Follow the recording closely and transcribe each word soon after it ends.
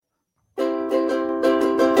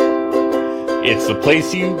It's the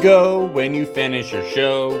place you go when you finish your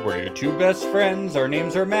show. We're your two best friends. Our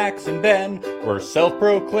names are Max and Ben. We're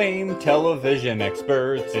self-proclaimed television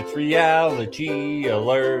experts. It's Reality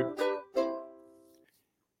Alert.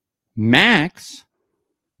 Max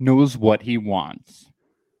knows what he wants.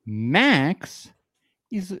 Max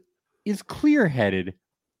is clear-headed.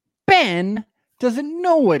 Ben doesn't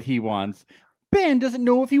know what he wants. Ben doesn't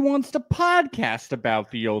know if he wants to podcast about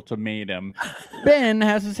the ultimatum. Ben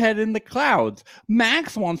has his head in the clouds.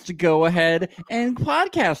 Max wants to go ahead and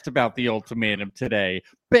podcast about the ultimatum today.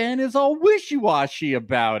 Ben is all wishy-washy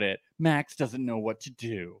about it. Max doesn't know what to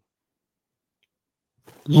do.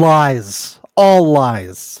 Lies. All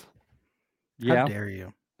lies. Yeah, How dare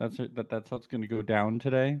you? that's how it's going to go down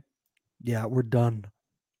today. Yeah, we're done.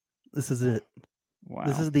 This is it. Wow,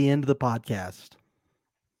 This is the end of the podcast.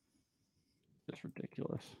 it's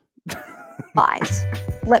ridiculous. Lies.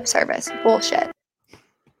 Lip service. Bullshit.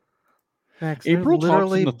 Max, April there's talks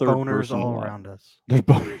literally in the third boners person a all lot. around us. There's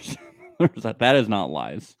boners. That is not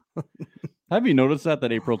lies. Have you noticed that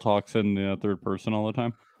April talks in the third person all the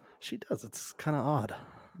time? She does. It's kind of odd.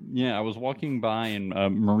 Yeah, I was walking by and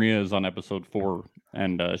Maria is on episode 4,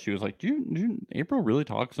 and she was like, "Do April really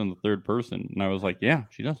talks in the third person?" And I was like, "Yeah,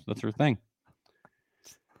 she does. That's her thing."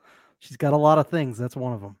 She's got a lot of things. That's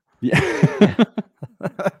one of them. Yeah.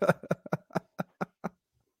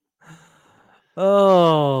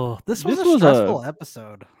 Oh, this was a stressful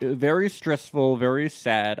episode. Very stressful, very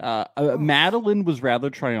sad. Madeline was rather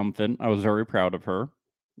triumphant. I was very proud of her.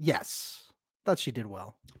 Yes. Thought she did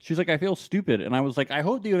well. She's like, "I feel stupid," and I was like, "I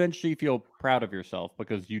hope you eventually feel proud of yourself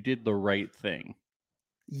because you did the right thing."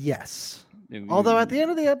 Yes. Although at the end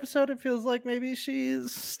of the episode, it feels like maybe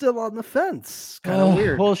she's still on the fence. Kind of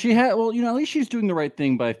weird. Well, at least she's doing the right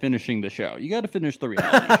thing by finishing the show. You got to finish the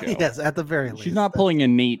reality show. Yes, at the very least. She's not pulling a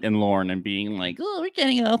Nate and Lauren and being like, "Oh, we're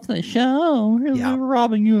getting off the show. We're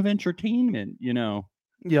robbing you of entertainment." You know,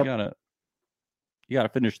 Yep. you gotta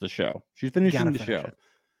finich the show. She's finishing the show.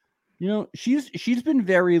 You know, she's been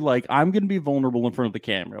very like, I'm gonna be vulnerable in front of the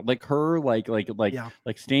camera, like her, like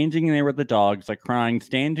standing there with the dogs, like crying,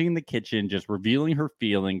 standing in the kitchen, just revealing her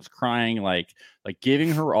feelings, crying, like giving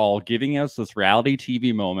her all, giving us this reality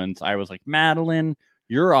TV moments. I was like, Madeline,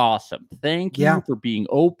 you're awesome. Thank you for being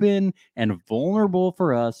open and vulnerable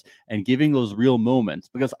for us and giving those real moments,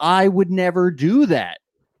 because I would never do that.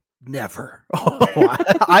 Never. Oh,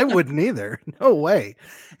 I wouldn't either. No way.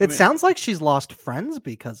 It sounds like she's lost friends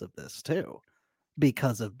because of this too,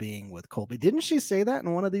 because of being with Colby. Didn't she say that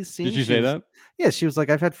in one of these scenes? Did she say that? Yeah, she was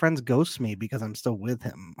like, "I've had friends ghost me because I'm still with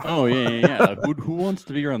him." Oh yeah. Who wants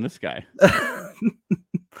to be around this guy?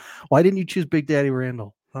 Why didn't you choose Big Daddy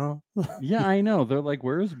Randall? Huh? Yeah, I know. They're like,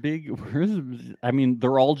 I mean,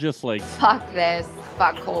 they're all just like, Fuck this.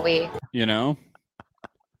 Fuck Colby. you know?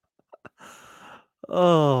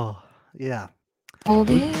 Oh, yeah.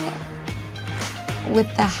 Colby with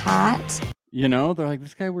the hat. You know, they're like,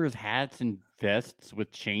 this guy wears hats and vests with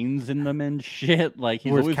chains in them and shit. Like,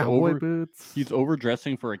 he's Wears always cowboy boots. He's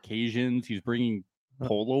overdressing for occasions. He's bringing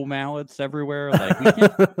polo mallets everywhere. Like, we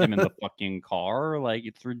can't put him in the fucking car. Like,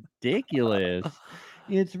 it's ridiculous.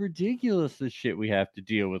 It's ridiculous, the shit we have to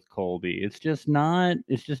deal with Colby. It's just not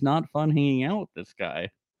fun hanging out with this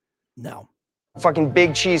guy. No. Fucking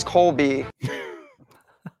Big Cheese Colby.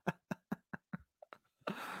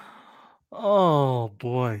 Oh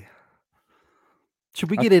boy. Should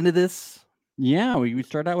we get into this? Yeah, we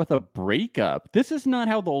start out with a breakup. This is not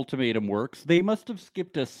how the ultimatum works. They must have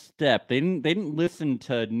skipped a step. They didn't listen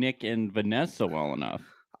to Nick and Vanessa well enough.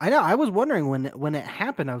 I know. I was wondering when it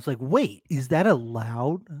happened. I was like, "Wait, is that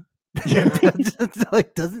allowed?"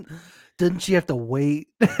 Like, doesn't she have to wait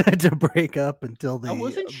to break up until they? I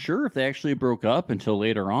wasn't sure if they actually broke up until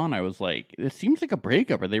later on. I was like, "It seems like a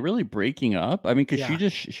breakup. Are they really breaking up?" I mean, because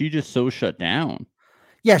she just so shut down.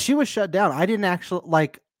 Yeah, she was shut down. I didn't actually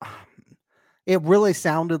like. It really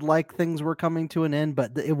sounded like things were coming to an end,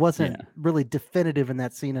 but it wasn't really definitive in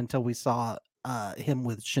that scene until we saw him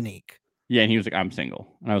with Shanique. Yeah, and he was like, "I'm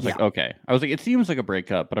single," and I was like, "Okay." I was like, "It seems like a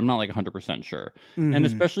breakup, but I'm not like 100% sure." Mm-hmm. And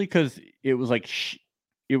especially because it was like,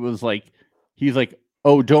 he's like,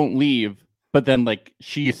 "Oh, don't leave," but then like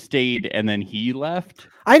she stayed and then he left.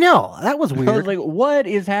 I know, that was weird. I was like, "What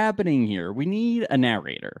is happening here? We need a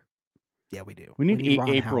narrator." Yeah, we do. We need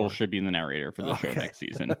April Howard. should be the narrator for the show next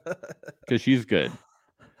season because she's good.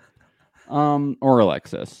 Or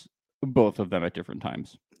Alexis, both of them at different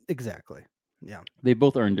times. Exactly. Yeah, they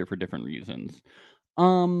both earned it for different reasons.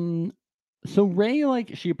 So Ray,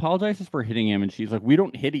 like, she apologizes for hitting him, and she's like, "We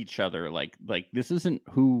don't hit each other. Like this isn't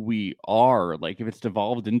who we are. Like, if it's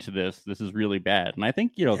devolved into this is really bad." And I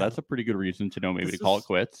think that's a pretty good reason to know maybe to call it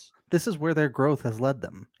quits. This is where their growth has led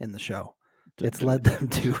them in the show. It's led them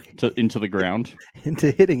into the ground, into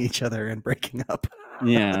hitting each other and breaking up.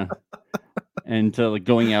 Yeah, and to like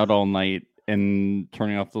going out all night and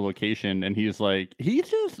turning off the location. And he's like, he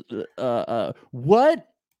just what.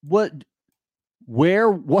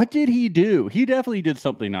 What did he do? He definitely did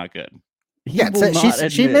something not good.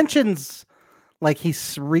 She mentions like he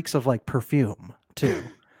reeks of like perfume too.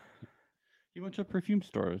 He went to a perfume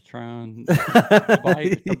store to try on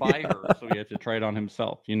to buy her, so he had to try it on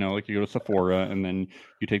himself. Like you go to Sephora and then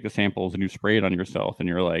you take the samples and you spray it on yourself, and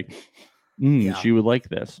you're like, she would like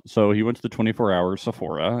this. So he went to the 24-hour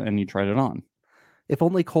Sephora and he tried it on. If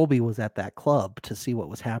only Colby was at that club to see what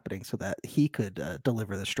was happening, so that he could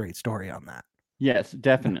deliver the straight story on that. Yes,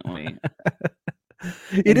 definitely.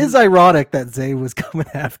 It is ironic that Zay was coming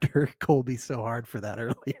after Colby so hard for that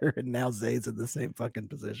earlier, and now Zay's in the same fucking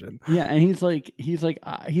position. Yeah, and he's like,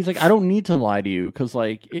 I don't need to lie to you, because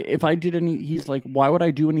like if I did he's like, why would I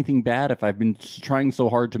do anything bad if I've been trying so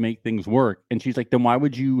hard to make things work? And she's like, then why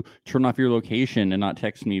would you turn off your location and not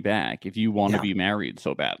text me back if you want to be married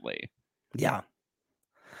so badly? Yeah.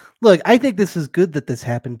 Look, I think this is good that this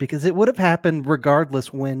happened, because it would have happened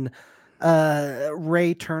regardless when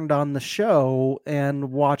Ray turned on the show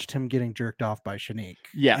and watched him getting jerked off by Shanique.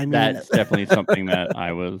 Yeah, that's definitely something that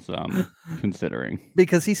I was considering,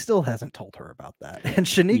 because he still hasn't told her about that, and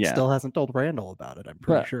Shanique still hasn't told Randall about it. I'm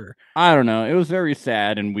pretty sure. I don't know. It was very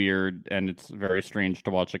sad and weird, and it's very strange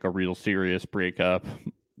to watch like a real serious breakup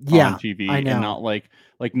on TV. I know. And not like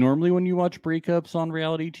normally when you watch breakups on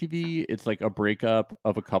reality TV, it's like a breakup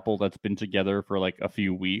of a couple that's been together for like a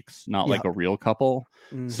few weeks, not like a real couple.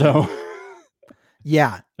 Mm-hmm. So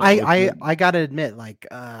yeah, I gotta admit, like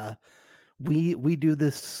we do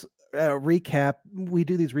this recap. We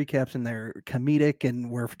do these recaps, and they're comedic,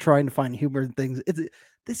 and we're trying to find humor and things.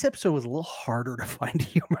 This episode was a little harder to find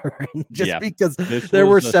humor in, because there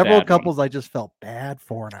were several couples I just felt bad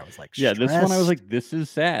for, and I was like, stressed. This one I was like, this is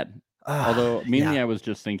sad. Although mainly I was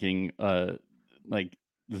just thinking, like,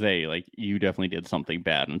 Zay, like, you definitely did something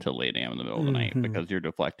bad until late a.m. in the middle of the night, because you're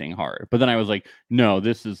deflecting hard. But then I was like, no,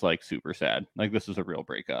 this is like super sad. Like, this is a real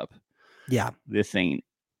breakup. Yeah, this ain't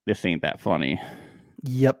that funny.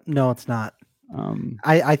 Yep, no, it's not.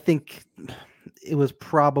 I think it was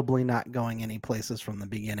probably not going any places from the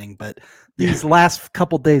beginning, but these last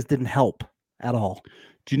couple days didn't help at all.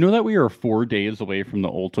 Do you know that we are 4 days away from the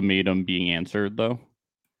ultimatum being answered, though?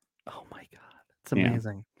 Oh my god, it's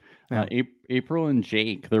amazing. Yeah. April and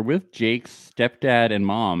Jake, they're with Jake's stepdad and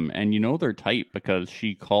mom, and they're tight because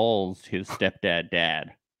she calls his stepdad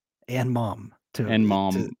dad and mom too. And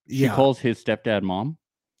mom, she calls his stepdad mom.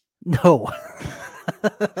 No,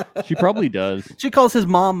 she probably does. She calls his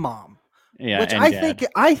mom. Yeah, which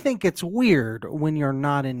I think it's weird when you're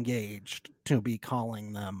not engaged to be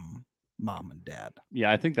calling them mom and dad.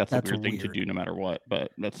 Yeah, I think that's a weird thing to do no matter what,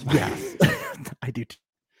 but that's fine. Yes, I do.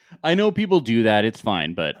 I know people do that. It's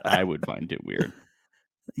fine, but I would find it weird.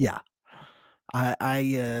 Yeah,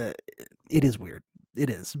 it is weird. It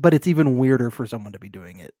is, but it's even weirder for someone to be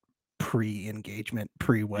doing it pre-engagement,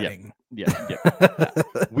 pre-wedding. Yeah.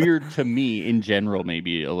 Weird to me in general,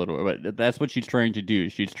 maybe a little, but that's what she's trying to do.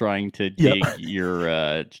 She's trying to dig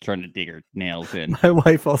trying to dig her nails in. My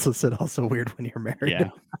wife also said also weird when you're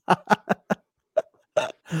married. Yeah.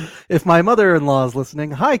 If my mother-in-law is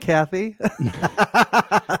listening, hi, Kathy.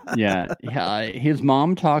 Yeah. His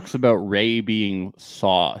mom talks about Ray being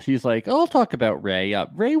soft. She's like, I'll talk about Ray.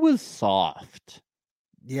 Ray was soft.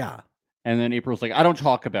 Yeah. And then April's like, I don't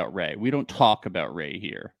talk about Ray. We don't talk about Ray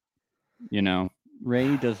here.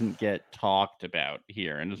 Ray doesn't get talked about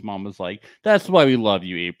here. And his mom was like, that's why we love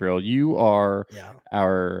you, April. You are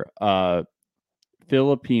our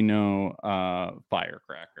Filipino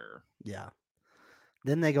firecracker. Yeah.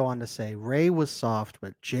 Then they go on to say Ray was soft,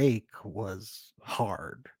 but Jake was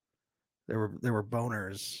hard. There were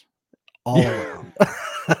boners all around.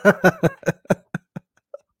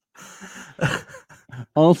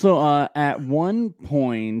 Also, at one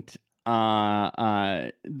point,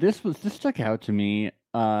 this stuck out to me.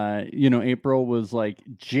 April was like,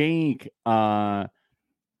 Jake, I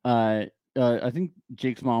think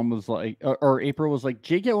Jake's mom was like, or April was like,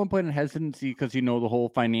 Jake at one point in hesitancy because the whole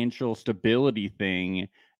financial stability thing,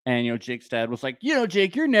 and Jake's dad was like,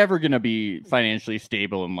 Jake, you're never gonna be financially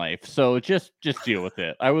stable in life, so just deal with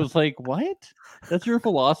it. I was like, what? That's your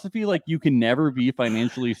philosophy? Like, you can never be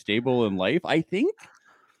financially stable in life? I think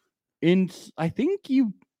you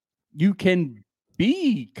can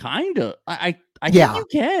B, kind of. I think you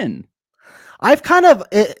can. I've kind of.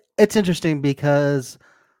 It's interesting because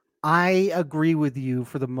I agree with you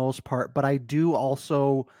for the most part, but I do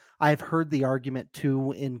also. I've heard the argument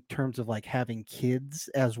too in terms of like having kids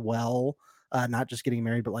as well, not just getting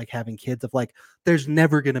married, but like having kids. Of like, there's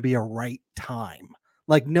never going to be a right time.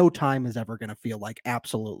 Like no time is ever going to feel like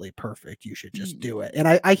absolutely perfect. You should just do it. And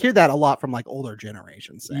I hear that a lot from like older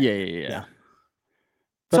generations. Saying, yeah.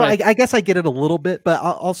 So I guess I get it a little bit, but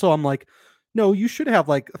also I'm like, no, you should have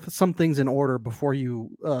like some things in order before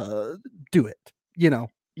you do it, you know?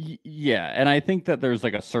 Yeah. And I think that there's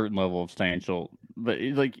like a certain level of financial,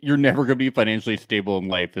 like you're never going to be financially stable in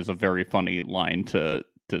life is a very funny line to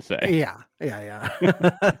say. Yeah.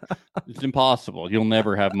 It's impossible. You'll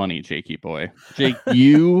never have money, Jakey boy. Jake,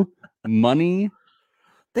 money.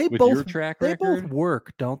 They with both your track record? They both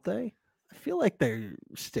work, don't they? I feel like they're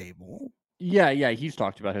stable. Yeah. He's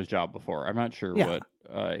talked about his job before. I'm not sure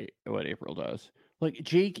what April does. Like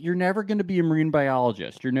Jake, you're never going to be a marine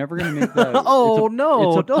biologist. You're never going to make that.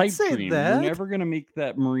 No! Don't pipe say dream. that. You're never going to make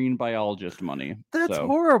that marine biologist money. That's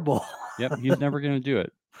horrible. Yep, he's never going to do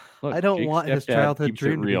it. Look, I don't want his childhood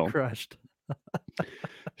dream to be crushed.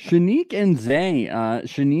 Shanique and Zay.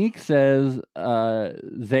 Shanique says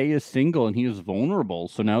Zay is single and he is vulnerable.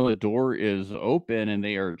 So now the door is open and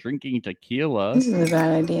they are drinking tequila. This is a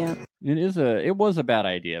bad idea. It was a bad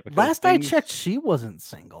idea. Last I checked, she wasn't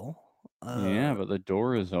single. Yeah, but the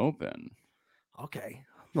door is open. Okay.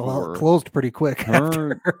 Well, it closed pretty quick.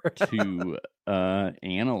 Her to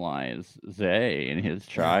analyze Zay and his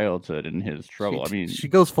childhood and his trouble. She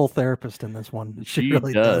goes full therapist in this one. She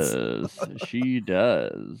really does. She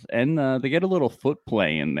does. And they get a little foot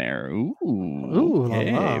play in there. Ooh,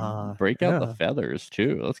 okay. Break out the feathers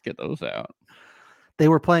too. Let's get those out. They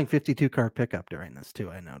were playing 52 card pickup during this too.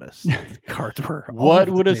 I noticed cards were. What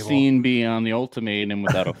would a scene be on the Ultimatum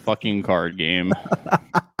without a fucking card game?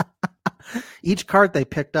 Each card they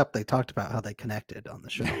picked up, they talked about how they connected on the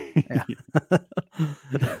show. Yeah.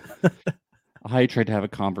 I tried to have a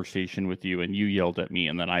conversation with you and you yelled at me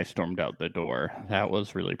and then I stormed out the door. That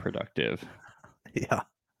was really productive. Yeah.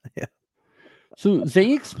 So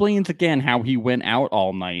Zay explains again how he went out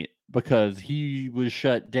all night because he was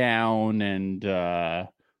shut down and blah,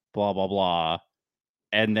 blah, blah.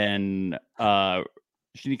 And then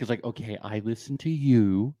Shanika's like, okay, I listened to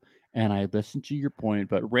you. And I listened to your point,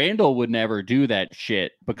 but Randall would never do that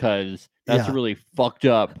shit because that's a really fucked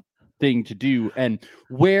up thing to do. And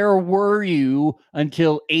where were you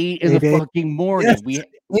until 8 in the fucking morning? Yes.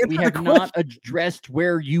 We have not addressed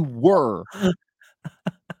where you were.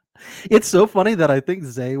 It's so funny that I think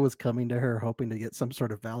Zay was coming to her hoping to get some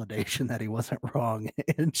sort of validation that he wasn't wrong.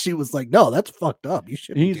 And she was like, no, that's fucked up. You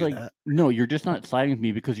shouldn't. He's like, that. No, you're just not siding with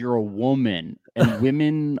me because you're a woman and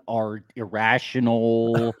women are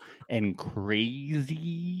irrational and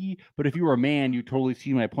crazy. But if you were a man, you totally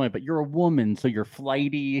see my point. But you're a woman, so you're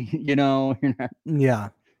flighty, you know?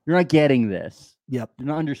 You're not getting this. Yep. You're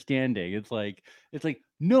not understanding. It's like,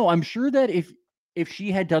 no, I'm sure that if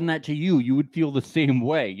she had done that to you, you would feel the same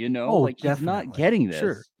way, you know? Oh, like he's not getting this.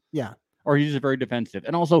 Sure. Yeah. Or he's just very defensive.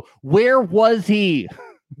 And also, where was he?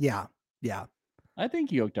 Yeah. I think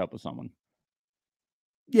he hooked up with someone.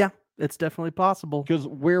 Yeah, it's definitely possible.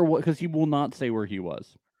 Because he will not say where he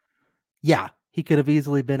was. Yeah, he could have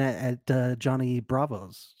easily been at Johnny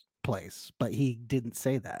Bravo's place, but he didn't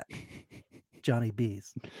say that. Johnny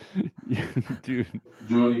B's. Dude.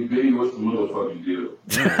 Johnny B, what's the motherfucking deal?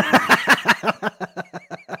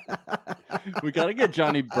 We gotta get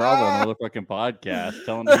Johnny Bravo on the motherfucking podcast.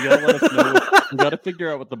 Tell him you gotta let us know. We gotta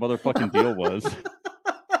figure out what the motherfucking deal was.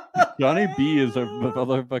 Johnny B is a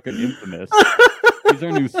motherfucking infamous. He's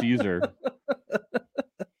our new Caesar.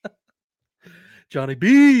 Johnny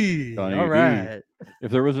B. Johnny All B. right.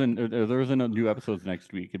 If there wasn't a new episodes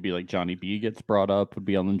next week, it'd be like Johnny B gets brought up, would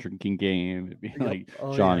be on the drinking game. It'd be like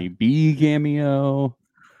Johnny B cameo.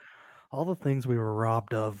 All the things we were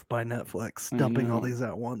robbed of by Netflix, dumping all these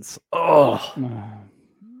at once. Oh,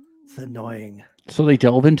 it's annoying. So they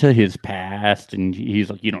delve into his past, and he's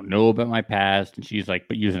like, "You don't know about my past," and she's like,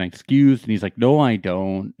 "But use an excuse," and he's like, "No, I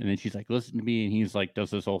don't." And then she's like, "Listen to me," and he's like,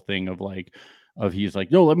 does this whole thing of like. He's like,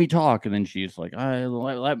 no, let me talk, and then she's like, I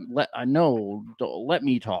know, don't let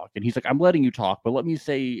me talk, and he's like, I'm letting you talk, but let me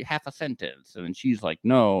say half a sentence, and then she's like,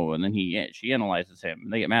 no, and then she analyzes him,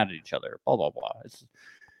 and they get mad at each other, blah blah blah.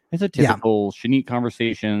 It's a typical Shanique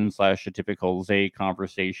conversation / a typical Zay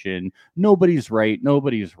conversation. Nobody's right,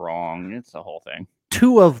 nobody's wrong. It's the whole thing.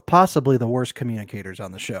 two of possibly the worst communicators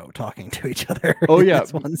on the show talking to each other. Oh yeah,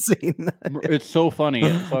 this one scene. It's so funny.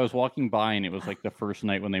 So I was walking by, and it was like the first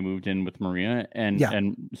night when they moved in with Maria, and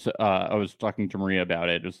so, I was talking to Maria about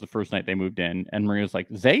it. It was the first night they moved in, and Maria was like,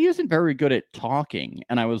 "Zay isn't very good at talking,"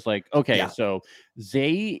 and I was like, "Okay, so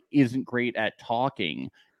Zay isn't great at talking."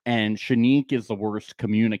 And Shanique is the worst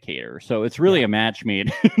communicator. So it's really a match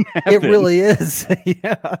made. It really is.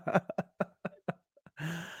 Yeah.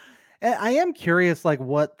 I am curious, like,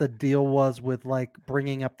 what the deal was with, like,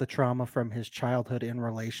 bringing up the trauma from his childhood in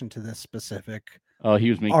relation to this specific he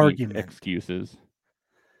was making excuses.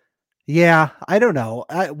 Yeah, I don't know.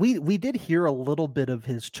 We did hear a little bit of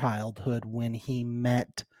his childhood when he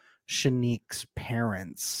met Shanique's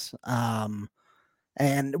parents.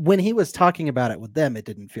 And when he was talking about it with them, it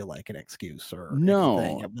didn't feel like an excuse or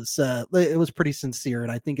anything. It was pretty sincere,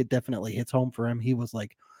 and I think it definitely hits home for him. He was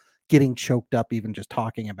like getting choked up even just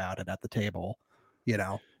talking about it at the table, you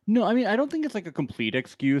know. No, I mean, I don't think it's like a complete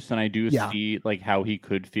excuse, and I do see like how he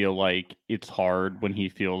could feel like it's hard when he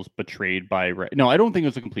feels betrayed by Ray. No, I don't think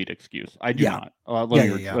it's a complete excuse. I do not.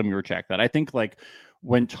 Let me recheck that. I think like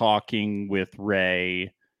when talking with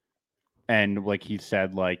Ray, and like he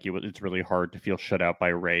said, like it's really hard to feel shut out by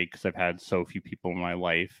Ray because I've had so few people in my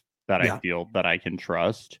life that I feel that I can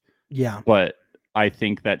trust. Yeah. But I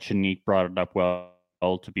think that Shanique brought it up well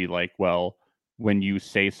to be like, well, when you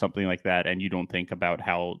say something like that and you don't think about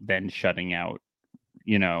how then shutting out,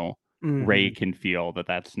 you know, Ray can feel that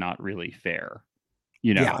that's not really fair,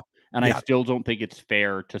 you know. And I still don't think it's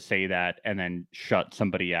fair to say that and then shut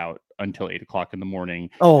somebody out until 8 o'clock in the morning.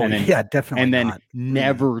 Oh, and then, definitely. And then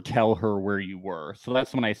never tell her where you were. So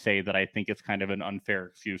that's when I say that I think it's kind of an unfair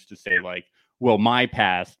excuse to say like, well, my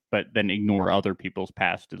past, but then ignore other people's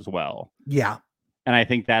past as well. Yeah. And I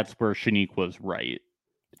think that's where Shanique was right.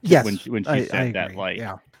 Yes. When she said that, like,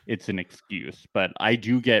 it's an excuse. But I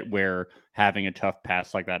do get where having a tough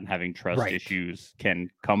past like that and having trust issues can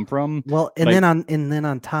come from. Well, and then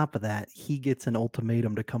on top of that, he gets an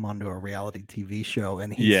ultimatum to come onto a reality TV show,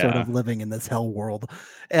 and he's sort of living in this hell world.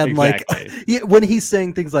 And like when he's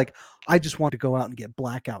saying things like, I just want to go out and get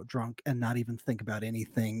blackout drunk and not even think about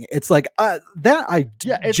anything. It's like that I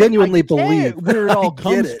genuinely believe where it all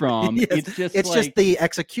comes from. Yes. It's just the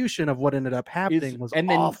execution of what ended up happening was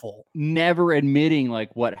awful. Never admitting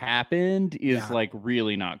like what happened is like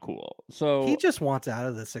really not cool. So he just wants out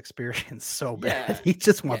of this experience so bad. He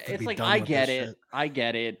just wants to be done with this shit. I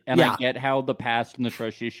get it. And I get how the past and the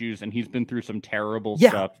trust issues, and he's been through some terrible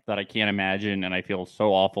stuff that I can't imagine, and I feel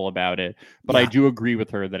so awful about it. But I do agree with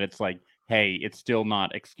her that it's like, hey, it's still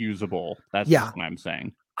not excusable. That's just what I'm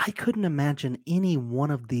saying. I couldn't imagine any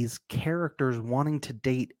one of these characters wanting to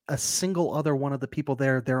date a single other one of the people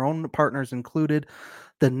there, their own partners included,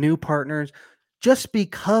 the new partners, just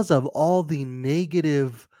because of all the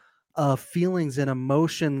negative feelings and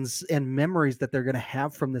emotions and memories that they're going to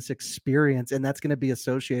have from this experience, and that's going to be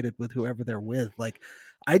associated with whoever they're with. Like,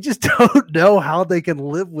 I just don't know how they can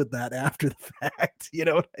live with that after the fact. You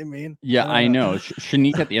know what I mean? Yeah, I know.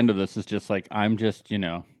 Shanique at the end of this is just like, I'm just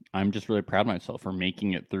really proud of myself for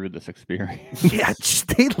making it through this experience. Yeah,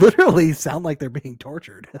 they literally sound like they're being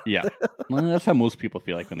tortured. Yeah, well, that's how most people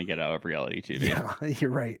feel like when they get out of reality TV. Yeah,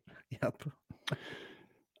 you're right. Yep.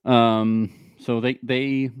 So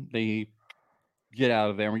they get out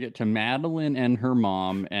of there, and we get to Madeline and her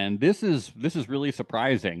mom, and this is really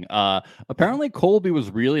surprising. Apparently Colby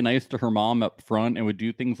was really nice to her mom up front and would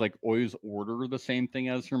do things like always order the same thing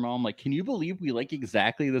as her mom. Like, can you believe we like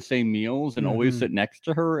exactly the same meals and always sit next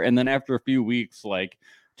to her? And then after a few weeks, like,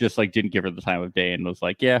 just like didn't give her the time of day and was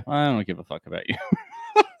like, yeah, I don't give a fuck about you.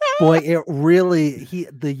 Boy, it really,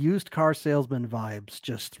 the used car salesman vibes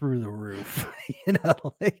just through the roof, you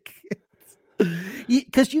know, like,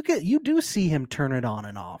 because you do see him turn it on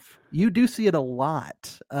and off. You do see it a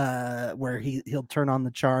lot, where he'll turn on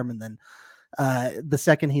the charm, and then the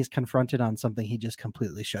second he's confronted on something, he just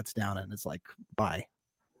completely shuts down and is like, bye.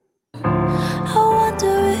 I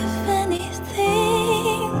wonder if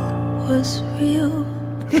anything was real.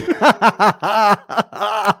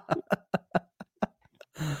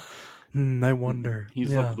 I wonder.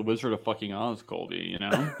 He's like the Wizard of fucking Oz, Colby, you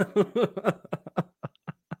know?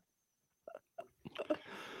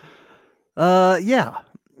 Yeah.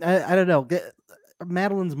 I don't know.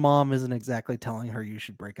 Madeline's mom isn't exactly telling her you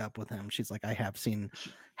should break up with him. She's like, I have seen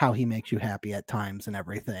how he makes you happy at times and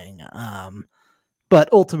everything. But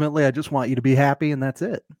ultimately, I just want you to be happy, and that's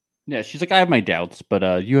it. Yeah, she's like, I have my doubts,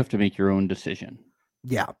 but you have to make your own decision.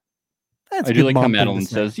 Yeah. I do like how Madeline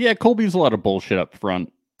says, yeah, Colby's a lot of bullshit up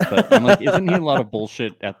front. But I'm like, isn't he a lot of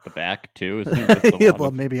bullshit at the back too? Isn't he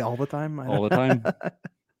maybe all the time. All the time.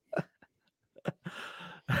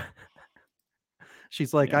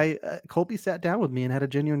 She's like, Colby sat down with me and had a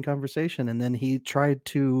genuine conversation, and then he tried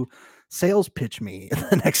to sales pitch me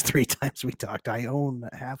the next 3 times we talked. I own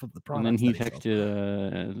half of the product. And then he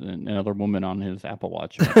texted another woman on his Apple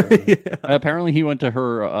Watch. Apparently, he went to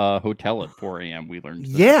her hotel at 4 a.m. We learned.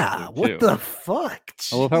 Yeah, what the fuck?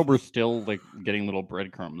 I love how we're still like getting little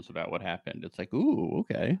breadcrumbs about what happened. It's like, ooh,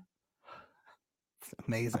 okay, it's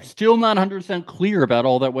amazing. I'm still not 100% clear about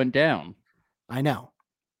all that went down. I know.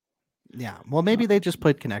 Yeah, well, maybe they just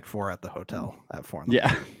played Connect 4 at the hotel at 4.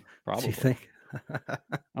 Yeah, probably. Do you think?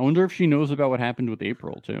 I wonder if she knows about what happened with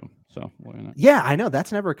April too. So why not? Yeah, I know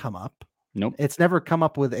that's never come up. Nope, it's never come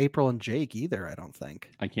up with April and Jake either. I don't think.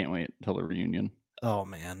 I can't wait till the reunion. Oh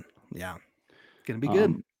man, yeah, it's gonna be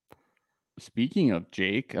good. Speaking of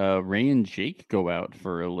Jake, Ray and Jake go out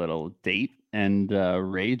for a little date, and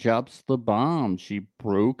Ray drops the bomb. She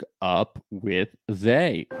broke up with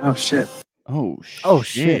Zay. Oh shit. Oh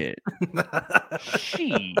shit.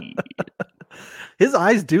 Shit. His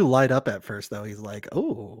eyes do light up at first, though. He's like,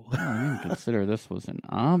 "Oh, I didn't consider this was an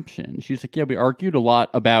option." She's like, "Yeah, we argued a lot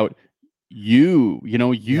about you. You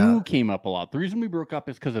know, you came up a lot. The reason we broke up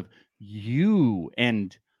is because of you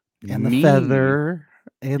and me. The feather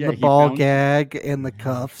and the ball gag and the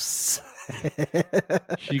cuffs."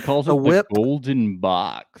 She calls it whip. The golden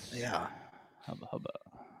box. Yeah. Hubba hubba.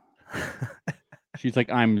 She's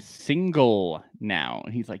like, "I'm single now,"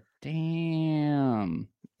 and he's like, "Damn."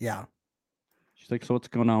 Yeah. She's like, "So what's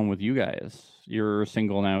going on with you guys? You're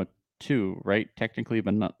single now too, right? Technically,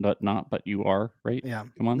 but not. But you are, right? Yeah.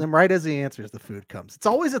 Come on." And then right as he answers, the food comes. It's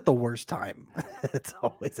always at the worst time. It's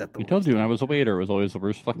always at the. I told you when I was a waiter, it was always the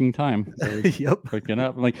worst fucking time. Yep. Picking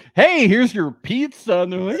up, I'm like, "Hey, here's your pizza,"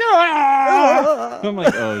 and they're like, "Ah!" I'm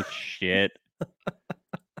like, "Oh shit."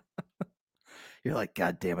 You're like,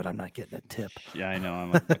 "God damn it, I'm not getting a tip." Yeah, I know.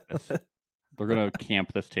 I'm like, this. They're gonna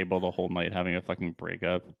camp this table the whole night, having a fucking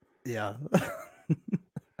breakup. Yeah.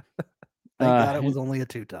 Thank God it was only a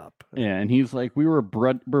 2-top. Yeah, and he's like, we're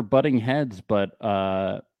butting heads, but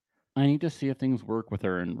I need to see if things work with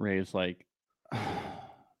her. And Ray's like,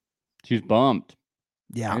 she's bummed.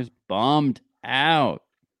 Yeah, she's bummed out.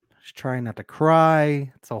 She's trying not to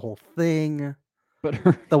cry. It's a whole thing. But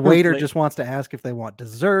the waiter just wants to ask if they want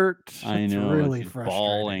dessert. I know. It's really she's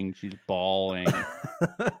frustrating. She's bawling.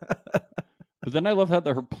 But then I love how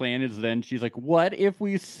her plan is then she's like, what if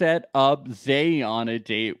we set up Zay on a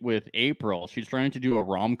date with April? She's trying to do a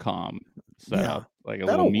rom-com setup, like a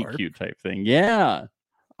little meet cute type thing. Yeah.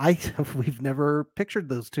 We've never pictured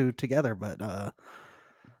those two together, but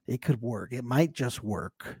it could work. It might just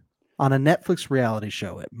work. On a Netflix reality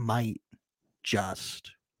show, it might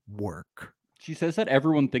just work. She says that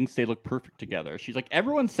everyone thinks they look perfect together. She's like,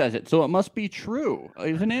 everyone says it, so it must be true,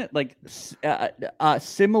 isn't it? Like,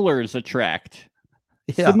 similars attract.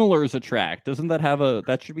 Yeah. Similars attract. Doesn't that have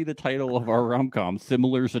that should be the title of our rom-com,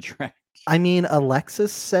 Similars Attract. I mean,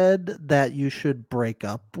 Alexis said that you should break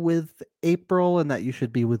up with April and that you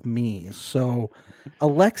should be with me. So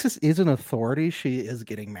Alexis is an authority. She is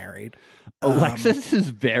getting married. Alexis is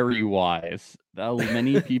very wise.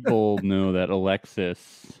 Many people know that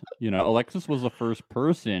Alexis was the first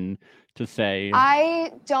person to say,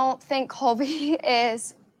 I don't think Colby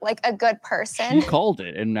is like a good person. She called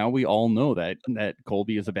it, and now we all know that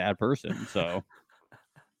Colby is a bad person. So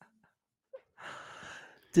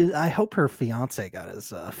I hope her fiance got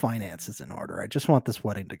his finances in order. I just want this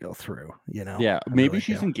wedding to go through, you know? Yeah, maybe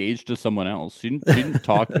she's engaged to someone else. She didn't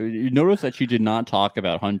talk. You notice that she did not talk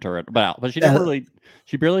about Hunter but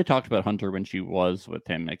she barely talked about Hunter when she was with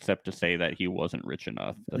him, except to say that he wasn't rich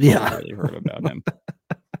enough. That's all I really heard about him.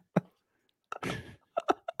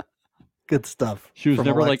 Good stuff. She was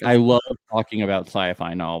never Alexis. Like, I love talking about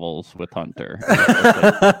sci-fi novels with Hunter.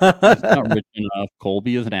 He's not rich enough.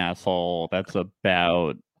 Colby is an asshole. That's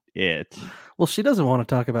about it. Well, she doesn't want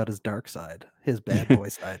to talk about his dark side, his bad boy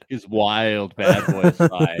side. His wild bad boy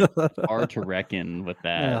side. It's hard to reckon with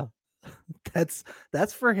that. Yeah.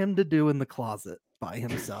 That's for him to do in the closet by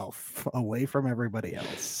himself, away from everybody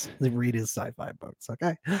else. Read his sci-fi books,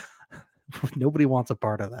 okay? Nobody wants a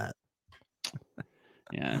part of that.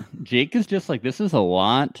 Yeah, Jake is just like, this is a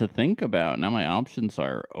lot to think about. Now my options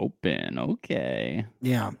are open. Okay.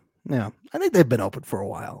 Yeah. I think they've been open for a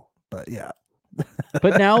while, but yeah.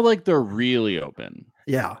 But now, like, they're really open.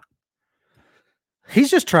 Yeah.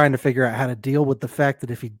 He's just trying to figure out how to deal with the fact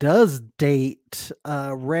that if he does date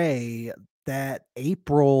Ray, that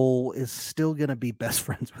April is still going to be best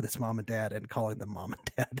friends with his mom and dad and calling them mom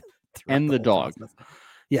and dad. And the dog. Process.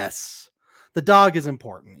 Yes. The dog is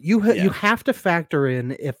important. You have to factor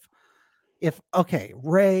in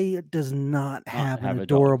Ray does not have an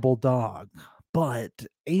adorable dog, but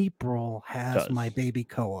April has my baby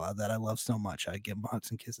Koa that I love so much. I give him hugs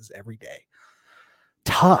and kisses every day.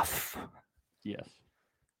 Tough. Yes.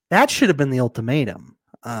 That should have been the ultimatum.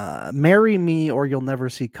 Marry me or you'll never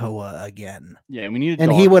see Koa again. Yeah, we need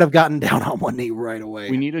he would have gotten down on one knee right away.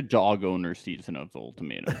 We need a dog owner season of the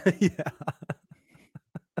ultimatum. Yeah.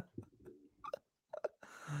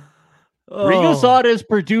 Bring us on as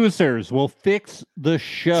producers. We'll fix the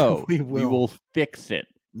show. We will fix it.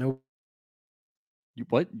 Nope.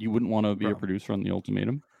 What? You wouldn't want to be a producer on the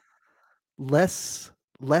ultimatum? Less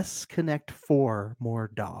Connect 4, more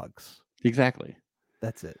dogs. Exactly.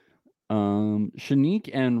 That's it. Shanique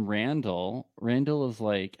and Randall is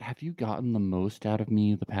like, have you gotten the most out of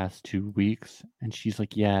me the past 2 weeks? And she's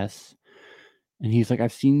like, yes. And he's like,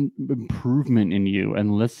 I've seen improvement in you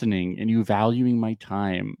and listening and you valuing my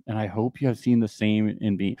time. And I hope you have seen the same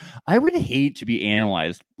in me. I would hate to be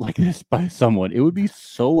analyzed like this by someone. It would be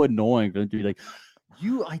so annoying to be like,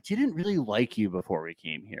 I didn't really like you before we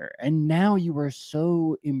came here. And now you are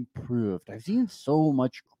so improved. I've seen so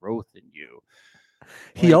much growth in you.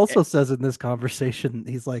 He also says in this conversation,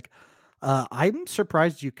 he's like, I'm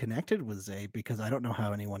surprised you connected with Zay because I don't know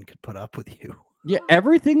how anyone could put up with you. Yeah,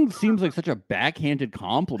 everything seems like such a backhanded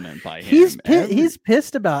compliment by him. He's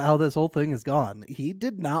pissed about how this whole thing has gone. He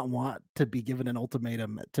did not want to be given an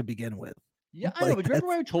ultimatum to begin with. Yeah, I know. But remember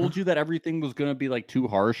when I told you that everything was going to be like too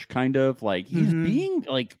harsh, kind of like he's being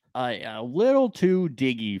like a little too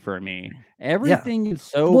diggy for me. Everything is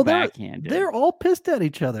so backhanded. They're all pissed at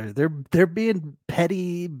each other. They're being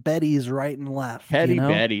petty Bettys right and left. Petty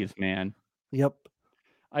Bettys, man. Yep.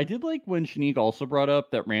 I did like when Shanique also brought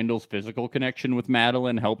up that Randall's physical connection with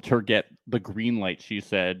Madeline helped her get the green light, she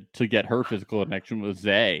said, to get her physical connection with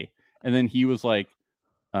Zay. And then he was like,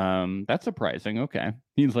 that's surprising. Okay.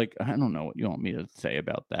 He's like, I don't know what you want me to say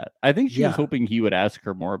about that. I think she was hoping he would ask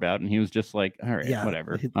her more about it, and he was just like, all right,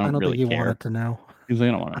 whatever. I don't really think he care. Wanted to know. He was like,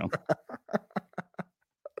 I don't want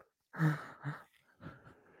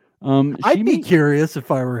to know. I'd be curious if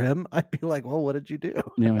I were him. I'd be like, well, what did you do?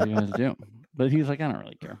 Yeah, what do you guys do? But he's like, I don't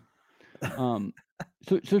really care.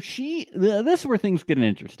 So this is where things get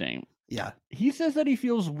interesting. Yeah. He says that he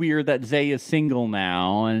feels weird that Zay is single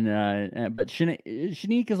now, and but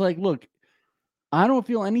Shanique is like, look, I don't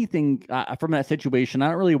feel anything from that situation. I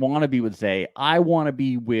don't really want to be with Zay. I want to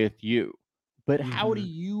be with you. But how do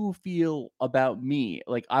you feel about me?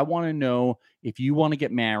 Like, I want to know if you want to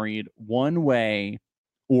get married one way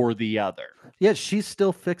or the other. Yeah, she's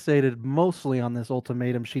still fixated mostly on this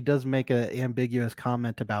ultimatum. She does make an ambiguous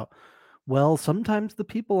comment about, well, sometimes the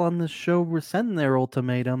people on this show rescind their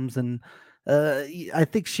ultimatums, and I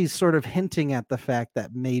think she's sort of hinting at the fact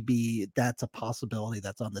that maybe that's a possibility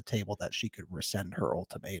that's on the table, that she could rescind her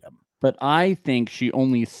ultimatum. But I think she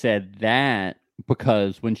only said that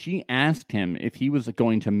because when she asked him if he was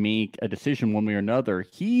going to make a decision one way or another,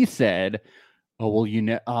 he said, oh, well,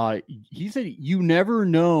 he said, you never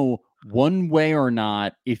know one way or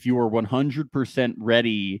not if you are 100%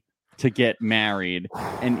 ready to get married.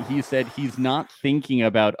 And he said he's not thinking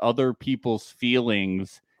about other people's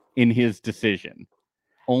feelings in his decision,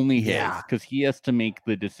 only his, because he has to make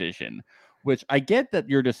the decision, which I get that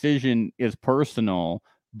your decision is personal,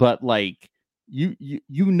 but like you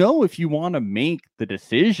know if you want to make the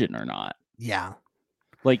decision or not. Yeah.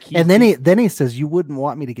 Like, and then he says, you wouldn't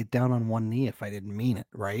want me to get down on one knee if I didn't mean it,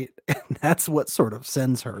 right? And that's what sort of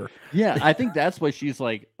sends her. Yeah, I think that's why she's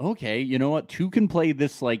like, okay, you know what? Two can play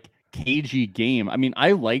this like cagey game. I mean,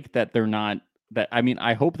 I like that they're not that. I mean,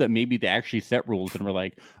 I hope that maybe they actually set rules and we're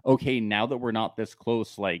like, okay, now that we're not this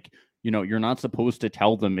close, like, you know, you're not supposed to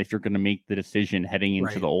tell them if you're going to make the decision heading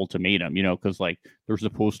into the ultimatum, you know, because like there's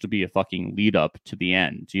supposed to be a fucking lead up to the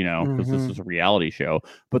end, you know, because this is a reality show.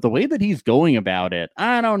 But the way that he's going about it,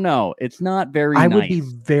 I don't know. It's not very nice. I would be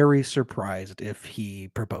very surprised if he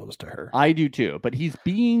proposed to her. I do too, but he's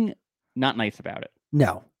being not nice about it.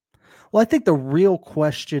 No. Well, I think the real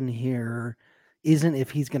question here isn't if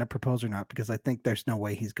he's going to propose or not, because I think there's no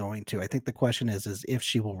way he's going to. I think the question is if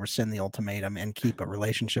she will rescind the ultimatum and keep a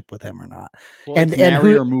relationship with him or not. Well, and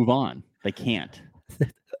marry or move on. They can't.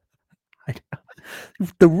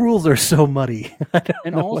 The rules are so muddy.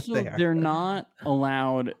 And also, they're not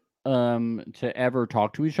allowed to ever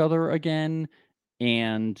talk to each other again.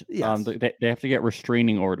 And they have to get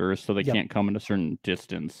restraining orders, so they can't come in a certain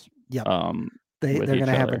distance. Yep. They're going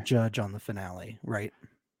to have a judge on the finale, right?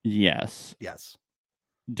 Yes. Yes.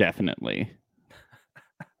 Definitely.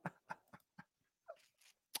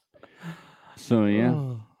 So,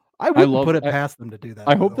 yeah. I wouldn't put it past them to do that.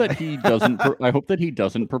 I hope that he doesn't. I hope that he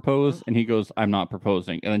doesn't propose, and he goes, "I'm not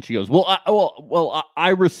proposing," and then she goes, "Well, I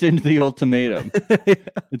rescind the ultimatum."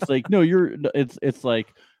 It's like, no, you're. It's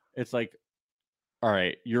like, all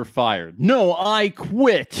right, you're fired. No, I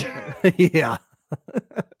quit. Yeah.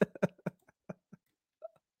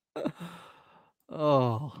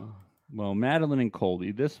 Oh. Well, Madeline and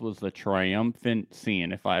Colby, this was the triumphant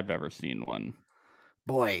scene if I've ever seen one.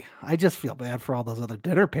 Boy, I just feel bad for all those other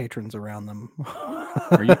dinner patrons around them.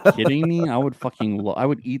 Are you kidding me? I would I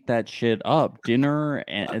would eat that shit up. Dinner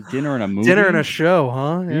and a movie. Dinner and a show,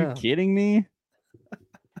 huh? Are you kidding me?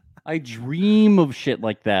 I dream of shit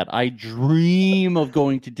like that. I dream of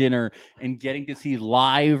going to dinner and getting to see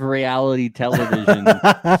live reality television.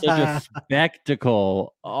 Such a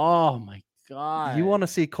spectacle. Oh my God. You want to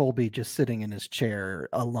see Colby just sitting in his chair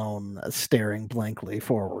alone, staring blankly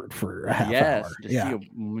forward for a half hour.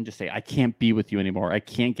 Just say, I can't be with you anymore. I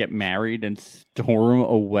can't get married and storm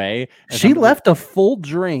away. She left a full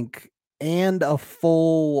drink and a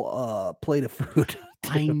full plate of food.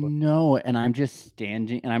 I know, and I'm just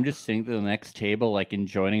standing, and I'm just sitting at the next table, like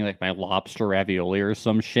enjoying like my lobster ravioli or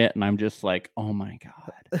some shit, and I'm just like, oh my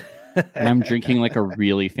God. And I'm drinking like a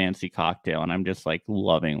really fancy cocktail, and I'm just like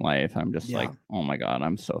loving life. I'm just like, oh my God,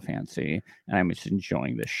 I'm so fancy, and I'm just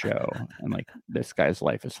enjoying this show, and like this guy's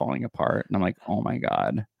life is falling apart, and I'm like, oh my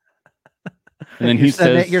God. And then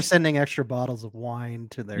you're sending extra bottles of wine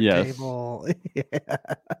to their table.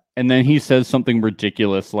 And then he says something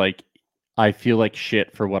ridiculous like, I feel like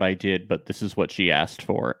shit for what I did, but this is what she asked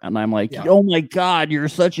for. And I'm like, oh my God, you're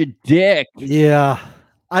such a dick. Yeah.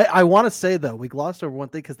 I want to say, though, we glossed over one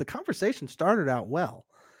thing because the conversation started out well.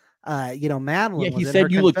 Madeline. Yeah, he said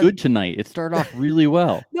you look good tonight. It started off really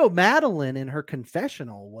well. No, Madeline in her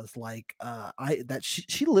confessional was like,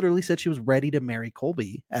 she literally said she was ready to marry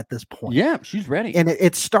Colby at this point. Yeah, she's ready. And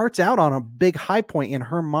it starts out on a big high point in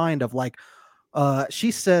her mind of like,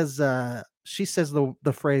 she says the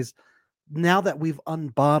phrase, now that we've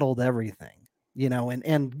unbottled everything,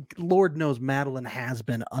 and Lord knows Madeline has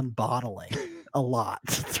been unbottling a lot.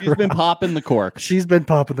 She's been popping the cork. She's been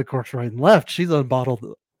popping the corks right and left. She's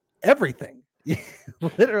unbottled everything.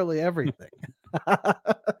 Literally everything.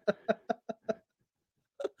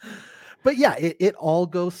 But yeah, it all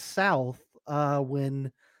goes south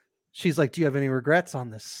when she's like, do you have any regrets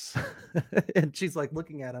on this? And she's like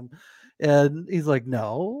looking at him and he's like,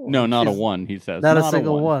 no, not a one. He says, not a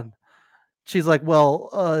single one. She's like, well,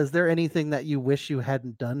 is there anything that you wish you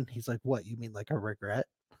hadn't done? He's like, what? You mean like a regret?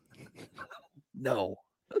 No.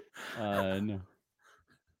 No.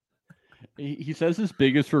 He says his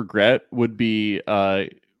biggest regret would be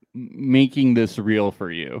making this real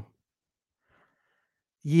for you.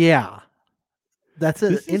 Yeah. That's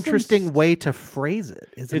an interesting way to phrase it,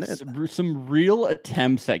 isn't it? It's some real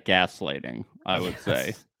attempts at gaslighting, I would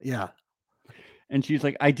say. Yeah. And she's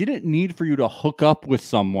like, I didn't need for you to hook up with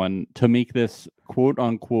someone to make this quote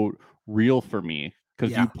unquote real for me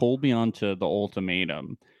because you pulled me onto the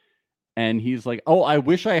ultimatum. And he's like, oh, I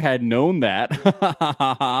wish I had known that. He's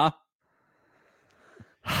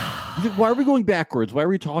like, why are we going backwards? Why are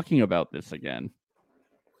we talking about this again?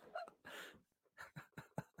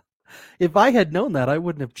 If I had known that, I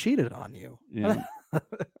wouldn't have cheated on you. Yeah.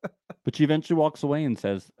 But she eventually walks away and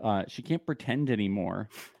says she can't pretend anymore.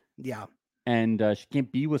 Yeah. And she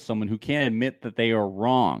can't be with someone who can't admit that they are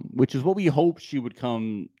wrong, which is what we hope she would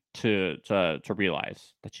come to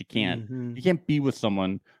realize, that she can't. Mm-hmm. You can't be with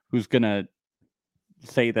someone who's gonna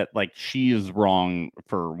say that like she is wrong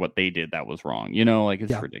for what they did that was wrong. Like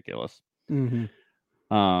it's ridiculous. Mm-hmm.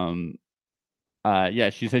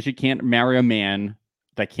 She says she can't marry a man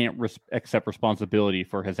that can't accept responsibility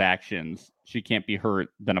for his actions. She can't be hurt,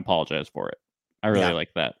 then apologize for it. I really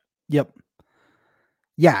like that. Yep.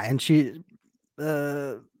 Yeah, and she's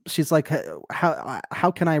like,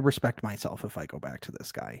 how can I respect myself if I go back to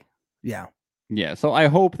this guy? Yeah. Yeah, so I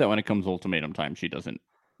hope that when it comes ultimatum time, she doesn't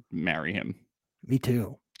marry him. Me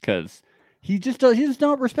too. Because he's just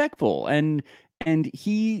not respectful. And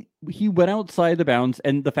he went outside the bounds,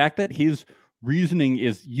 and the fact that his reasoning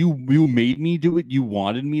is you made me do it, you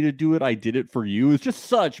wanted me to do it, I did it for you, is just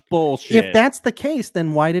such bullshit. If that's the case,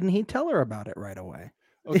 then why didn't he tell her about it right away?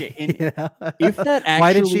 Okay, and if that actually,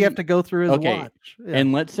 why did she have to go through his watch? Yeah.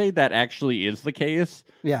 And let's say that actually is the case.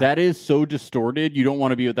 Yeah, that is so distorted. You don't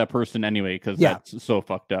want to be with that person anyway because that's so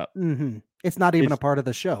fucked up. Mm-hmm. It's not even a part of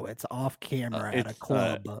the show. It's off camera at a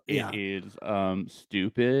club. It is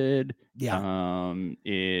stupid. Yeah.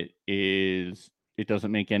 It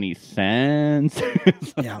doesn't make any sense.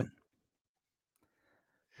 Yeah.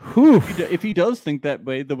 If he does think that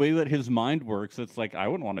way, the way that his mind works, it's like I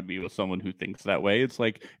wouldn't want to be with someone who thinks that way. It's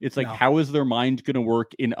like how is their mind going to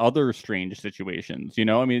work in other strange situations? You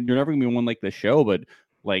know, I mean, you're never gonna be one like the show, but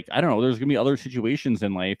like I don't know, there's gonna be other situations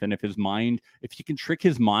in life, and if he can trick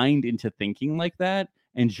his mind into thinking like that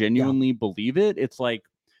and genuinely believe it, it's like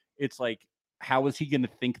how is he going to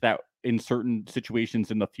think that in certain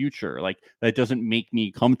situations in the future? Like that doesn't make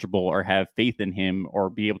me comfortable or have faith in him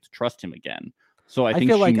or be able to trust him again. So I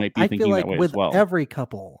think she might be thinking that way as well. With every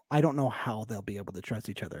couple, I don't know how they'll be able to trust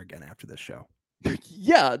each other again after this show.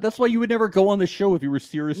 Yeah, that's why you would never go on the show if you were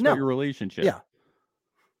serious about your relationship. Yeah.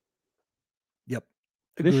 Yep.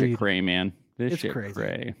 This shit cray, man. This it's shit crazy.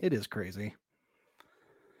 Cray. It is crazy.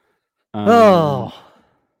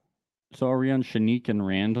 So are we on Shanique and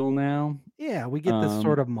Randall now? Yeah, we get this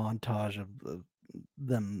sort of montage of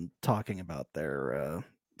them talking about their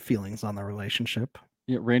feelings on the relationship.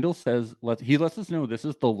 Yeah, Randall says he lets us know this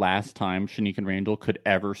is the last time Shanique and Randall could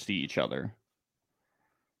ever see each other.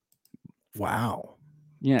 Wow.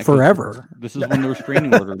 Yeah, forever. This is when the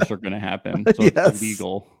restraining orders are going to happen. So it's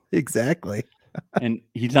illegal. Exactly. And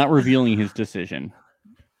he's not revealing his decision.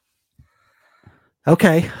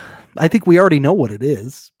 Okay. I think we already know what it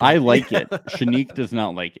is. I like it. Shanique does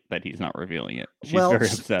not like it that he's not revealing it. She's very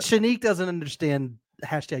upset. Shanique doesn't understand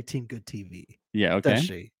 #Team Good TV. Yeah, okay. Does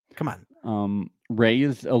she? Come on. Ray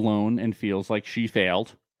is alone and feels like she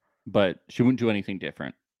failed, but she wouldn't do anything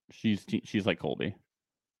different. She's like Colby.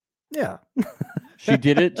 Yeah. She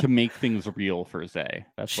did it to make things real for Zay.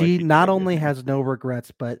 She not only has no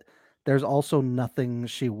regrets, but there's also nothing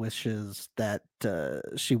she wishes that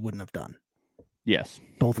she wouldn't have done. Yes.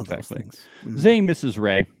 Both of those things. Zay misses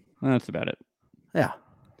Ray. That's about it. Yeah.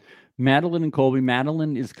 Madeline and Colby.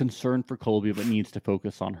 Madeline is concerned for Colby, but needs to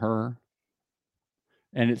focus on her.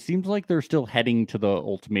 And it seems like they're still heading to the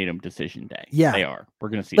ultimatum decision day. Yeah. They are. We're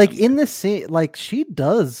going to see like in this scene, like she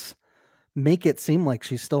does make it seem like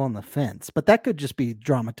she's still on the fence, but that could just be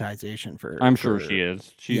dramatization for I'm sure she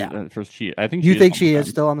is. I think you think she is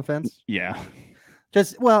still on the fence? Yeah.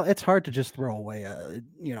 It's hard to just throw away a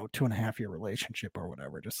 2.5-year relationship or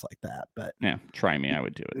whatever just like that. But yeah, try me, I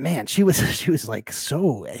would do it. Man, she was like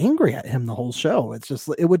so angry at him the whole show. It's just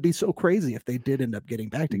it would be so crazy if they did end up getting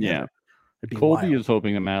back together. Yeah. Colby is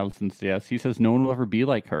hoping that Madison says yes. He says no one will ever be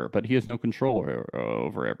like her, but he has no control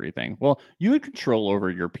over everything. Well, you had control over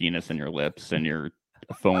your penis and your lips and your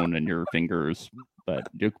phone and your fingers, but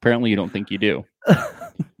apparently you don't think you do.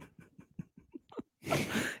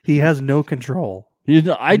 He has no control.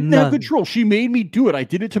 I didn't have control. She made me do it. I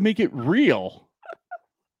did it to make it real.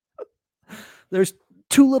 There's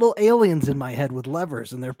 2 little aliens in my head with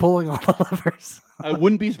levers, and they're pulling all the levers. I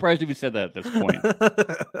wouldn't be surprised if you said that at this point.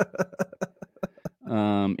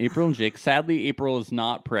 April and Jake. Sadly, April is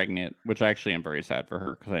not pregnant, which actually I'm very sad for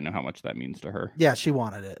her because I know how much that means to her. Yeah, she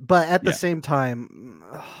wanted it. But at the same time,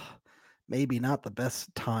 maybe not the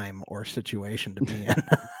best time or situation to be in.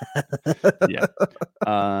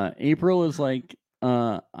 Yeah. April is like,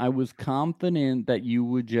 I was confident that you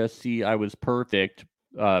would just see I was perfect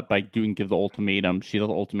by give the ultimatum. She thought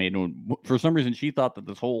the ultimatum, for some reason, she thought that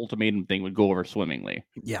this whole ultimatum thing would go over swimmingly.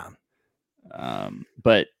 Yeah.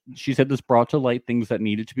 But she said this brought to light things that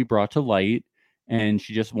needed to be brought to light, and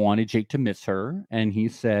she just wanted Jake to miss her. And he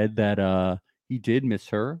said that he did miss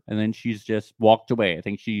her, and then she's just walked away. I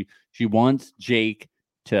think she wants Jake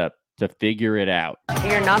to figure it out.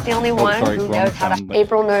 You're not the only one who knows how to.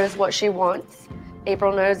 April knows what she wants.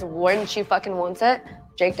 April knows when she fucking wants it.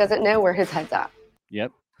 Jake doesn't know where his head's at.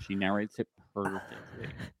 Yep, she narrates it perfectly.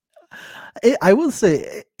 I will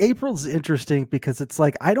say April's interesting because it's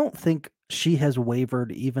like I don't think she has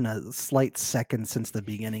wavered even a slight second since the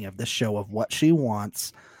beginning of this show of what she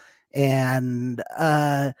wants. And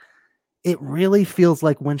it really feels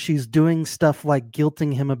like when she's doing stuff like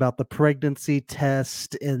guilting him about the pregnancy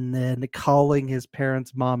test and then calling his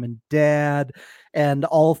parents mom and dad, and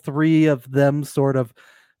all 3 of them sort of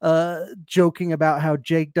joking about how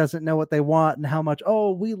Jake doesn't know what they want and how much,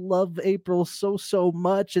 we love April so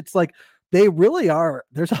much. It's like they really are.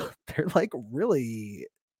 They're like really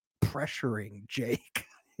pressuring Jake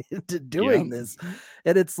into doing this.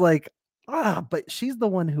 And it's like, but she's the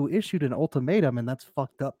one who issued an ultimatum, and that's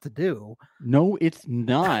fucked up to do. No, it's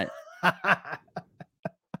not.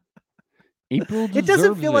 April deserves it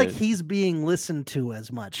doesn't feel like he's being listened to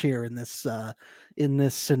as much here in this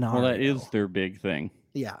scenario. Well, that is their big thing.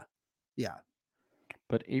 Yeah.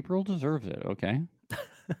 But April deserves it, okay?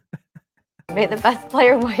 May the best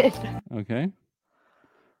player win. Okay.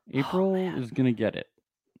 April is going to get it.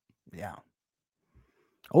 Yeah.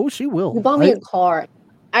 Oh, she will. You bought me a car.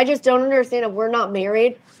 I just don't understand. If we're not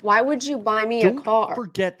married, why would you buy me a car? Don't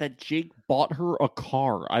forget that Jake bought her a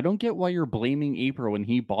car. I don't get why you're blaming April when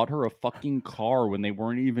he bought her a fucking car when they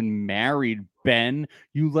weren't even married, Ben.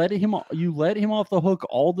 You let him off the hook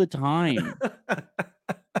all the time.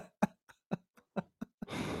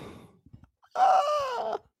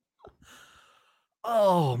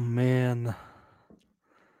 Oh man.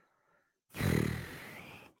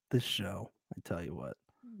 This show, I tell you what.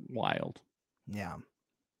 Wild. Yeah.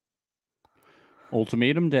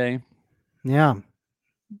 Ultimatum Day. Yeah.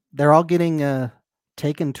 They're all getting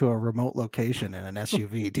taken to a remote location in an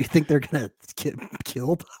SUV. Do you think they're going to get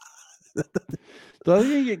killed? They're going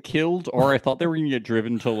to get killed, or I thought they were going to get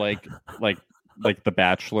driven to like the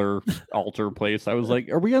Bachelor altar place. I was like,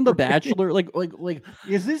 are we on the Bachelor? Like,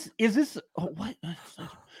 is this what?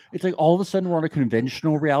 It's like all of a sudden we're on a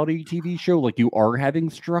conventional reality TV show. Like you are having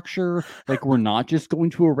structure. Like we're not just going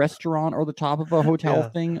to a restaurant or the top of a hotel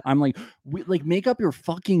thing. I'm like, make up your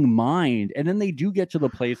fucking mind. And then they do get to the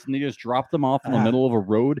place and they just drop them off in the middle of a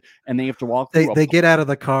road and they have to walk. They get out of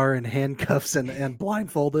the car in handcuffs and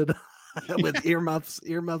blindfolded with earmuffs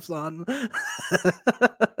on.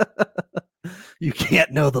 You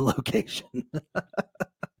can't know the location.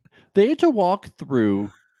 They had to walk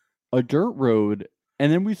through a dirt road.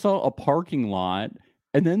 And then we saw a parking lot,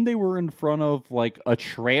 and then they were in front of like a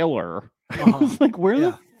trailer. I was like, where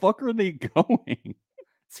the fuck are they going?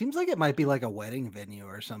 Seems like it might be like a wedding venue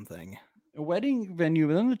or something. A wedding venue,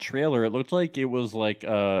 but then the trailer, it looked like it was like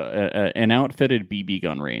an outfitted BB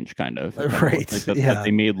gun range, kind of. Right. That they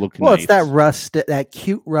made look nice. It's that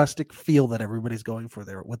cute rustic feel that everybody's going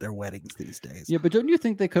for with their weddings these days. Yeah, but don't you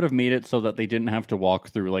think they could have made it so that they didn't have to walk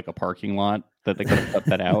through like a parking lot, that they could have cut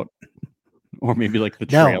that out? Or maybe like the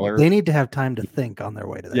trailer. No, they need to have time to think on their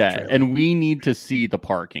way to that trailer. And we need to see the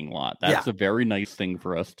parking lot. That's a very nice thing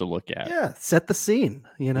for us to look at. Yeah, set the scene,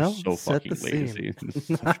 you know? So set fucking lazy.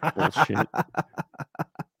 This is such bullshit.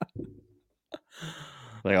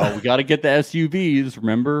 Like, oh, we got to get the SUVs.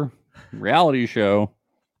 Remember? Reality show.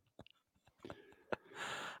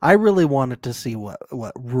 I really wanted to see what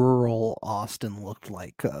rural Austin looked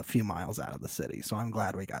like a few miles out of the city. So I'm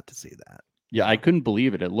glad we got to see that. Yeah, I couldn't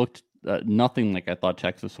believe it. It looked nothing like I thought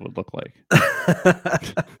Texas would look like.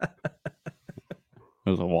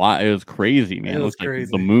 It was crazy, man. It looked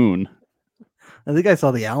crazy. Like the moon. I think I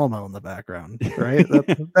saw the Alamo in the background, right?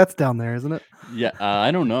 that's down there, isn't it? Yeah,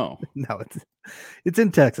 I don't know. No, it's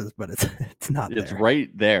in Texas, but it's not. It's right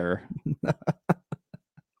there.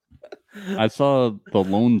 I saw the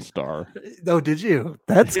Lone Star. Oh, did you?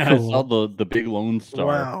 That's cool. I saw the big Lone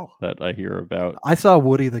Star that I hear about. I saw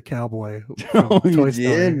Woody the Cowboy. Toy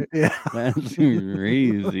Story. Yeah, that's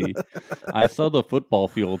crazy. I saw the football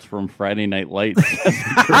fields from Friday Night Lights.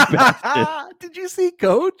 Did you see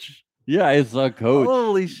Coach? Yeah, I saw Coach.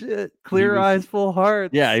 Holy shit! Clear eyes, full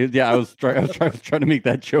heart. Yeah. I was trying to make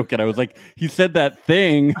that joke, and I was like, he said that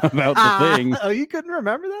thing about the thing. Oh, you couldn't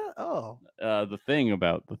remember that? Oh, the thing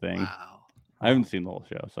about the thing. Wow. I haven't seen the whole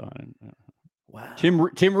show, so I didn't. Wow. Tim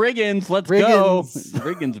Riggins, let's go,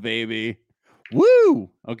 Riggins, baby. Woo.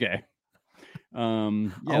 Okay. Yeah,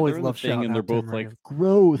 always love the thing, and they're both like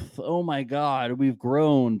growth. Oh my god, we've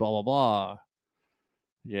grown. Blah blah blah.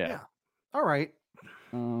 Yeah. All right.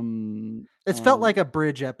 It's felt like a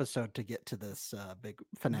bridge episode to get to this big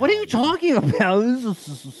finale. What are you talking about? This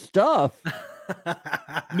is stuff.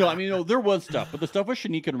 No, I mean, no, there was stuff, but the stuff with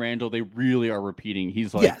Shanique and Randall, they really are repeating.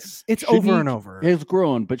 He's like, yes, it's over and over. Has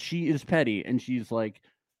grown, but she is petty, and she's like,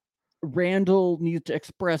 Randall needs to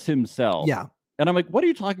express himself. Yeah. And I'm like, what are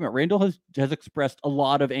you talking about? Randall has expressed a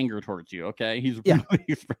lot of anger towards you. Okay, he's really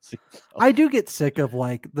expressing himself. I do get sick of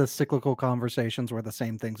like the cyclical conversations where the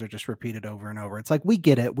same things are just repeated over and over. It's like, we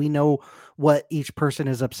get it. We know what each person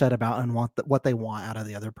is upset about and what they want out of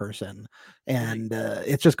the other person, and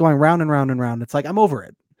it's just going round and round and round. It's like, I'm over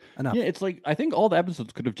it. Enough. Yeah, it's like, I think all the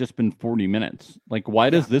episodes could have just been 40 minutes. Like, why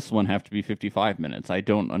does this one have to be 55 minutes? I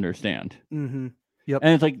don't understand. Mm-hmm. Yep.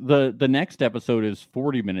 And it's like the next episode is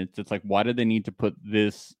 40 minutes. It's like, why did they need to put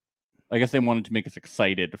this? I guess they wanted to make us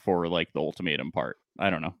excited for like the ultimatum part.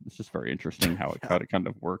 I don't know. It's just very interesting how it kind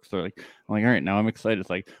of works. They're like, I'm like, all right, now I'm excited.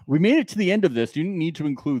 It's like, we made it to the end of this. You need to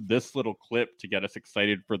include this little clip to get us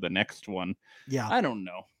excited for the next one. Yeah. I don't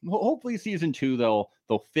know. Hopefully season 2, they'll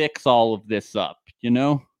fix all of this up, you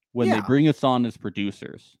know, when they bring us on as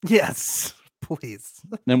producers. Yes. Please.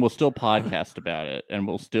 Then we'll still podcast about it, and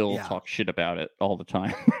we'll still talk shit about it all the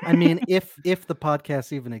time. I mean, if the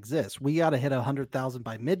podcast even exists, we got to hit 100,000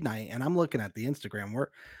 by midnight. And I'm looking at the Instagram.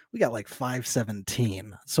 We got like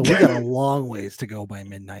 517, so we got a long ways to go by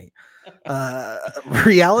midnight.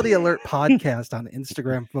 Reality Alert Podcast on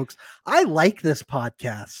Instagram, folks. I like this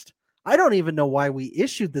podcast. I don't even know why we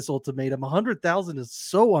issued this ultimatum. 100,000 is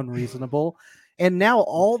so unreasonable. And now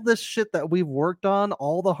all this shit that we've worked on,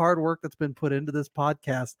 all the hard work that's been put into this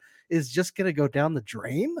podcast is just going to go down the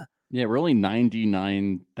drain. Yeah, we're only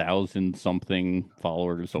 99,000 something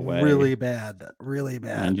followers away. Really bad.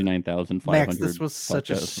 99,500. Max, this was such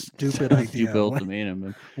a stupid idea.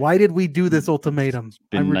 Ultimatum. Why did we do this ultimatum? It's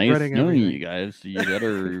been nice knowing you guys. You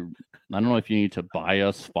better. I don't know if you need to buy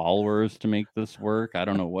us followers to make this work. I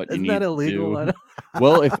don't know what you need that illegal? to do.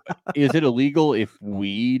 Well, is it illegal if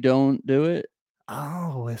we don't do it?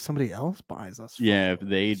 Oh, if somebody else buys us. Yeah, if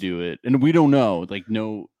they do it. And we don't know. Like,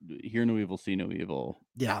 no, hear no evil, see no evil.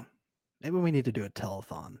 Yeah. Maybe we need to do a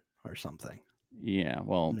telethon or something. Yeah,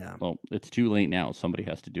 well, it's too late now. Somebody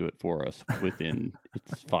has to do it for us within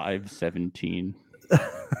it's 5:17.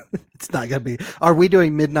 It's not gonna be. Are we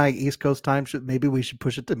doing midnight East Coast time? Maybe we should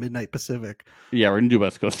push it to midnight Pacific. Yeah, we're gonna do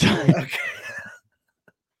West Coast time. Okay.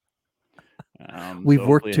 We've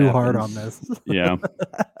worked too hard on this. Yeah.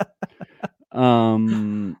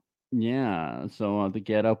 Yeah, so the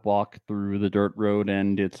get up, walk through the dirt road,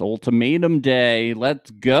 and it's ultimatum day.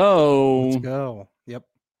 Let's go. Yep.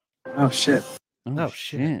 Oh shit. Oh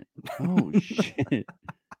shit. Oh shit.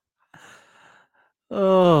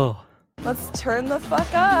 Oh. Let's turn the fuck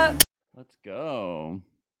up. Let's go.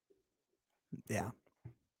 Yeah.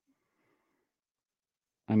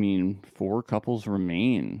 I mean, 4 couples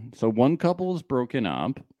remain. So one couple is broken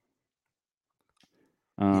up.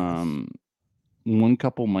 One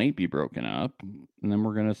couple might be broken up, and then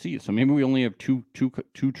we're gonna see. So maybe we only have two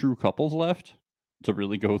true couples left to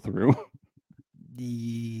really go through.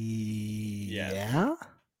 Yeah.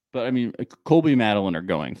 But I mean, Colby and Madeline are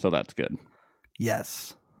going, so that's good.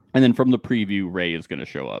 Yes. And then from the preview, Ray is going to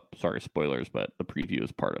show up. Sorry, spoilers, but the preview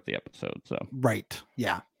is part of the episode. So right,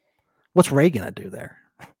 yeah. What's Ray gonna do there?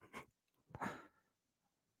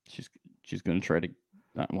 She's going to try to.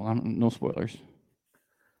 No spoilers.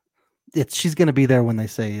 She's going to be there when they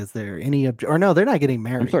say, "Is there any or no? They're not getting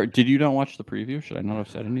married." I'm sorry. Did you not watch the preview? Should I not have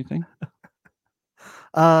said anything?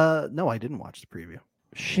 No, I didn't watch the preview.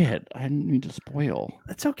 Shit, I didn't mean to spoil.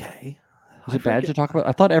 It's okay. Is it bad to talk about?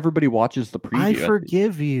 I thought everybody watches the preview.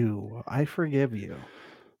 I forgive you.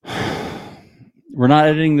 We're not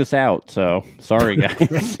editing this out, so sorry,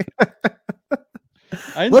 guys.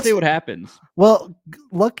 I didn't say what happens. Well,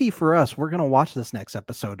 lucky for us, we're gonna watch this next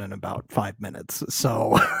episode in about 5 minutes,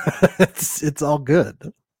 so it's all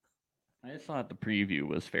good. I just thought the preview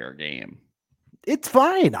was fair game. It's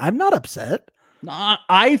fine. I'm not upset.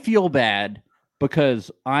 I feel bad because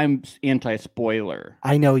I'm anti-spoiler.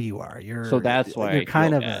 I know you are. So that's why you're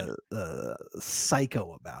kind of a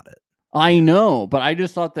psycho about it. I know, but I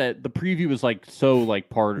just thought that the preview was like so like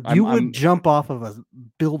part. You would jump off of a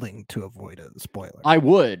building to avoid a spoiler. I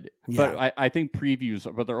would, but I think previews,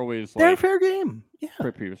 but they're always they're fair game. Yeah,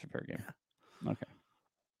 previews are fair game. Okay.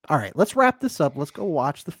 All right, let's wrap this up. Let's go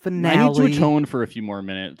watch the finale. I need to atone for a few more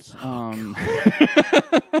minutes.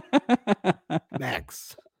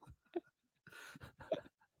 Max.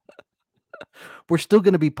 We're still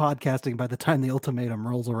going to be podcasting by the time the ultimatum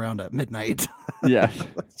rolls around at midnight. Yeah.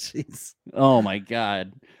 Jeez. Oh my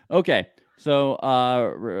God. Okay. So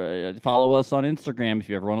follow us on Instagram if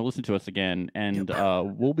you ever want to listen to us again. And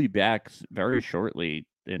we'll be back very shortly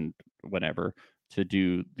and whenever to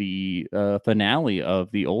do the finale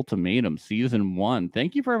of the Ultimatum Season 1.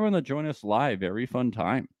 Thank you for everyone that joined us live. Very fun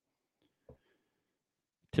time.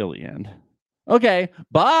 Till the end. Okay.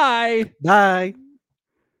 Bye. Bye.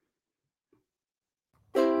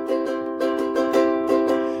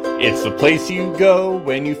 It's the place you go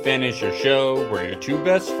when you finish your show. We're your 2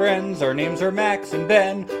 best friends. Our names are Max and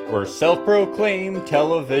Ben. We're self-proclaimed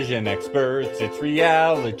television experts. It's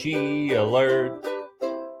Reality Alert.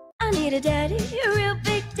 I need a daddy, a real